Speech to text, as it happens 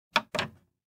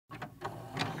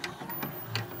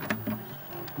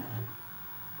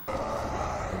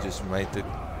just made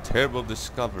a terrible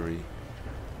discovery.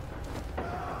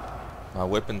 My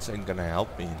weapons ain't gonna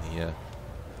help me in here.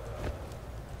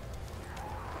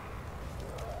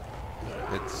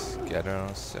 Let's gather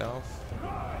ourselves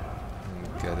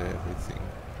and gather everything.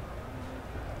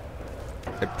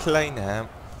 A plain ham.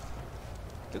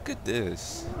 Look at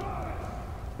this.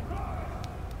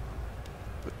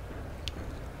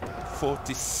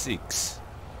 46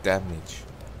 damage.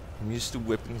 I'm used to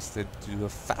weapons that do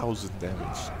 1000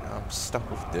 damage. Now I'm stuck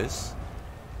with this.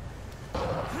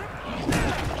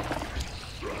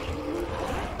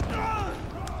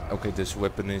 Okay, this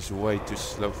weapon is way too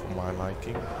slow for my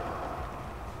liking.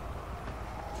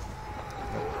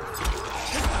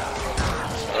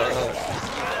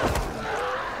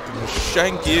 Gonna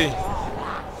shank you.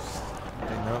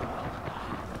 I know.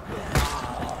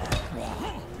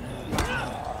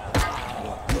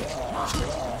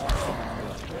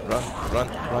 Run.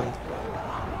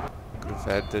 Could have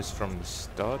had this from the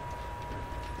start.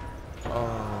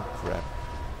 Oh crap.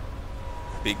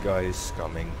 Big guy is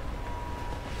coming.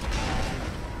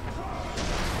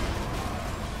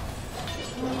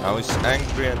 Now he's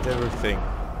angry at everything.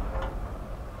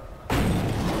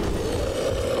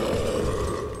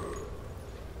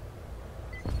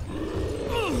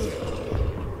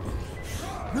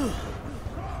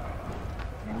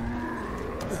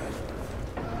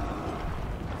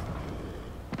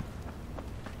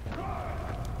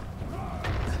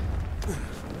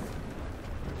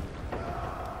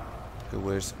 Okay,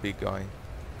 where's the big guy?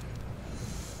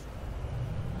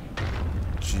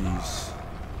 Jeez.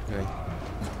 Okay.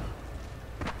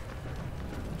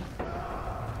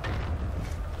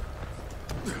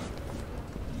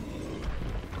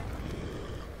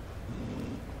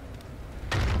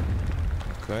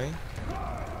 Okay.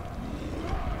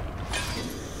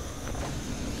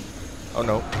 Oh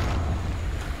no.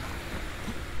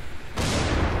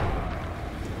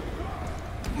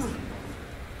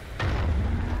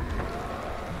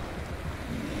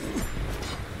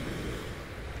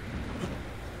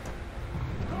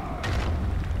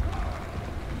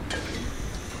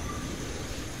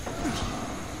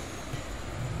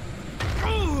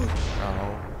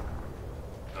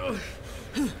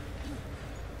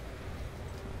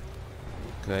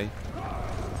 Okay.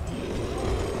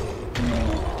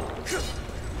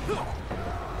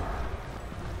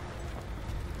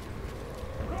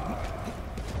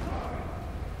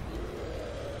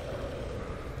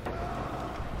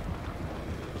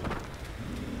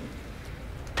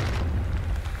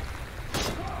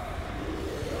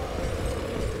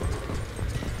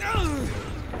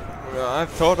 I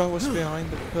thought I was behind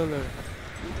the pillar.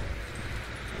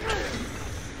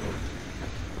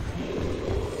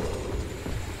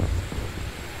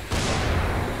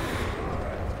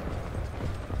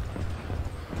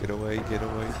 Get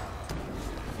away.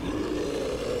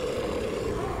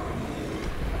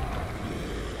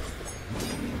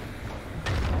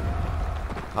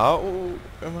 How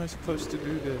am I supposed to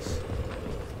do this?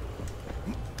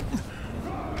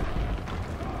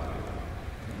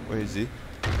 Where is he?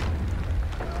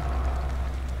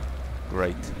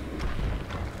 Great.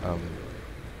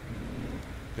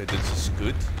 Okay, this is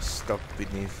good. Stuck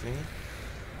beneath me.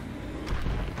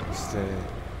 Is there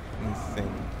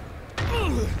anything?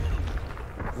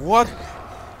 What?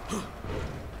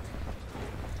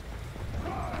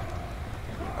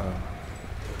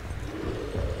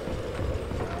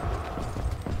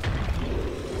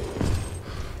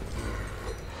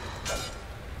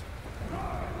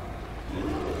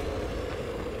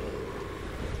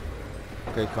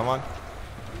 Okay, come on.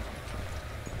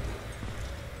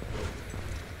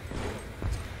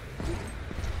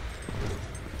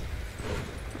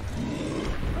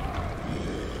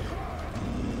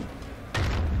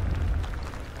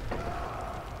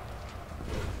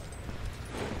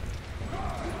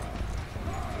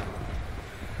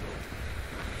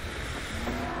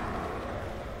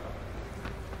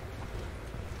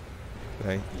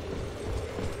 Okay.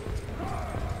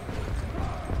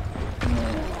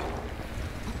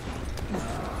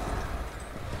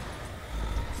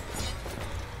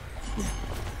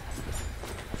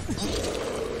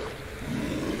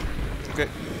 Okay,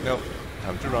 no,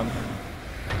 time to run.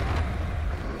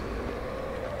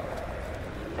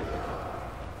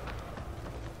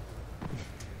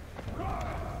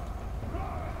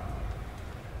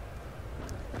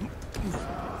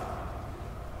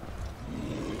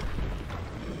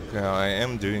 Okay, I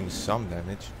am doing some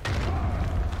damage.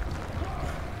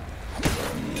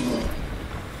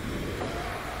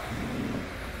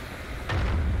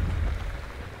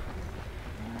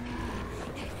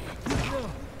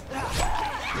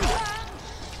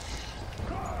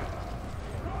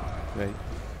 Okay,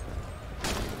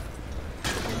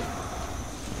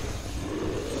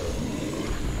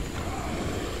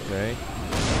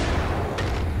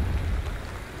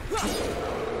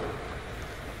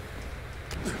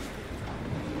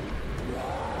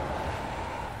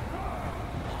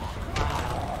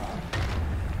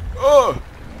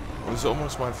 was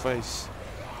almost my face.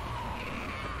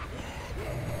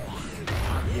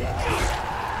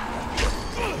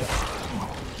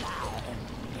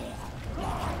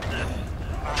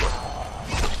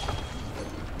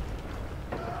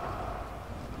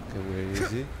 Okay, where is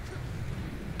he?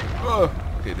 Oh,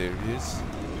 okay, there he is.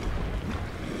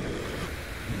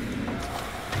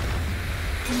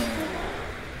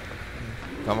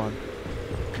 Come on.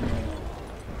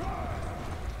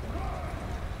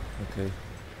 Okay.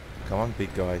 Come on,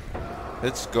 big guy.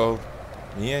 Let's go.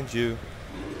 Me and you.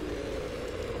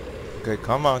 Okay,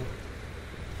 come on.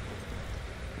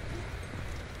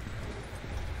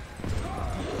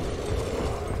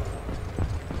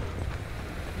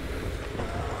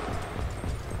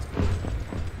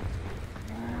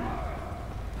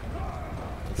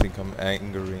 I think I'm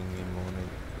angering him on it.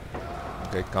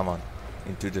 Okay, come on.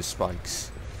 Into the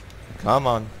spikes. Come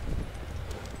on.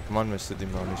 Come on, Mr.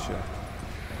 Demolisher.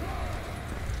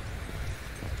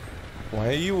 Why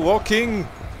are you walking?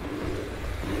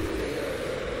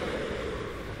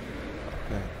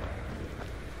 Okay.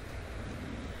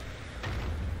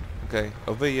 Okay,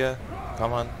 over here.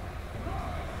 Come on.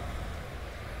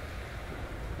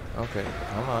 Okay,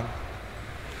 come on.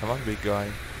 Come on, big guy.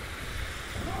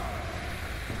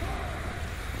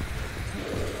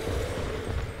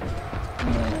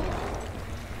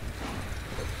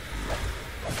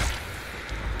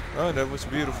 Oh, that was a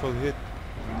beautiful hit.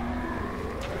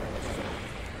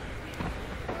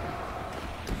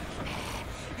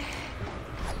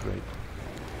 Great.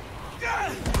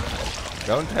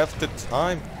 Don't have the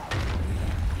time.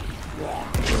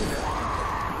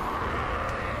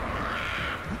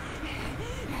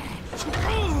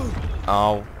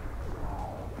 Ow.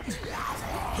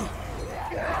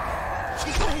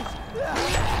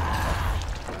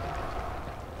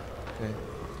 Okay.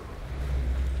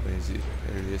 Where is he?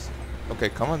 There he is. Okay,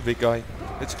 come on, big guy.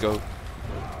 Let's go.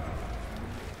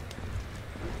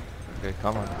 Okay,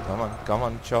 come on, come on, come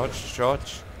on. Charge,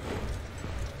 charge.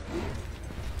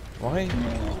 Why?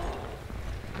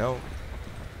 No.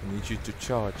 I need you to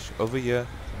charge. Over here.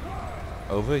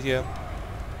 Over here.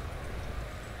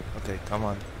 Okay, come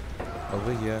on.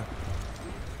 Over here.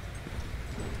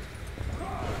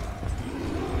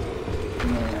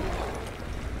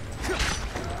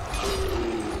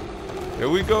 Here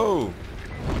we go.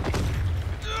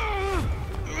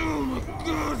 Oh my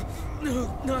god!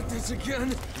 No, not this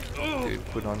again. Okay,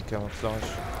 put on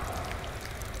camouflage.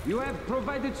 You have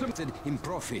provided some in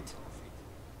profit.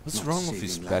 What's Not wrong with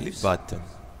his saving belly lives. button?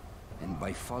 And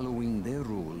by following their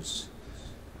rules,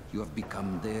 you have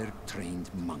become their trained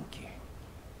monkey.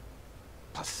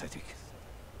 Pathetic.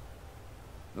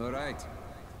 All right.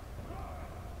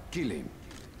 Kill him.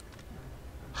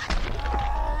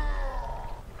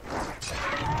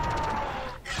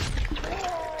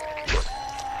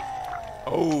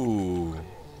 Oh.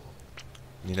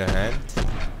 Need a hand?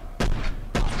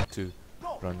 To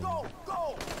run. Go!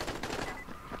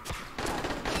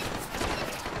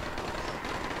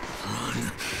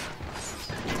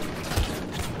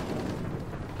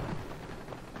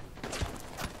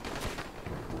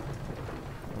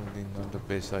 Probably not the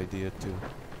best idea to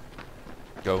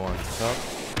go on top.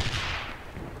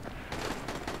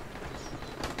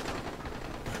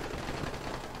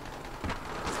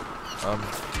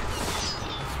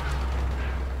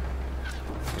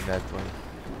 In that way.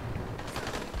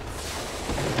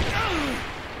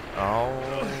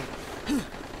 Oh,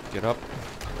 get up.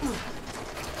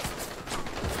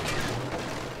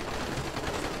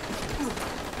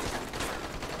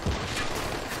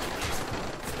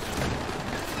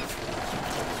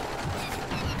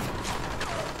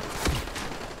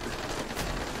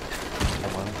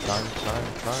 Come on, climb.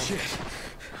 Shit!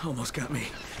 Almost got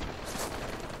me.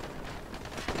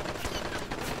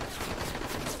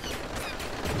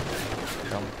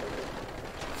 Come.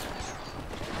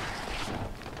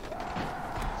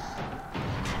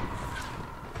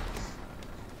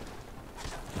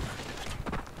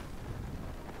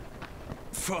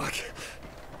 Fuck.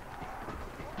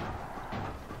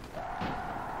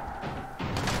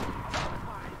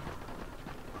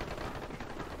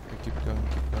 Okay, keep going.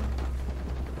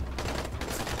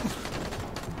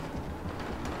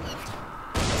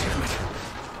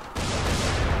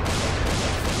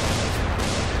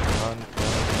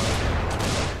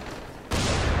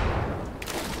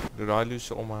 Did I lose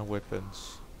all my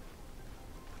weapons?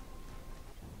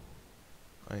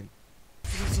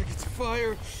 Feels like it's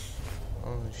fire.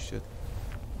 Oh shit.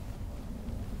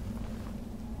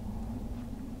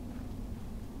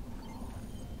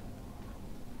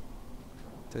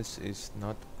 This is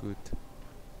not good.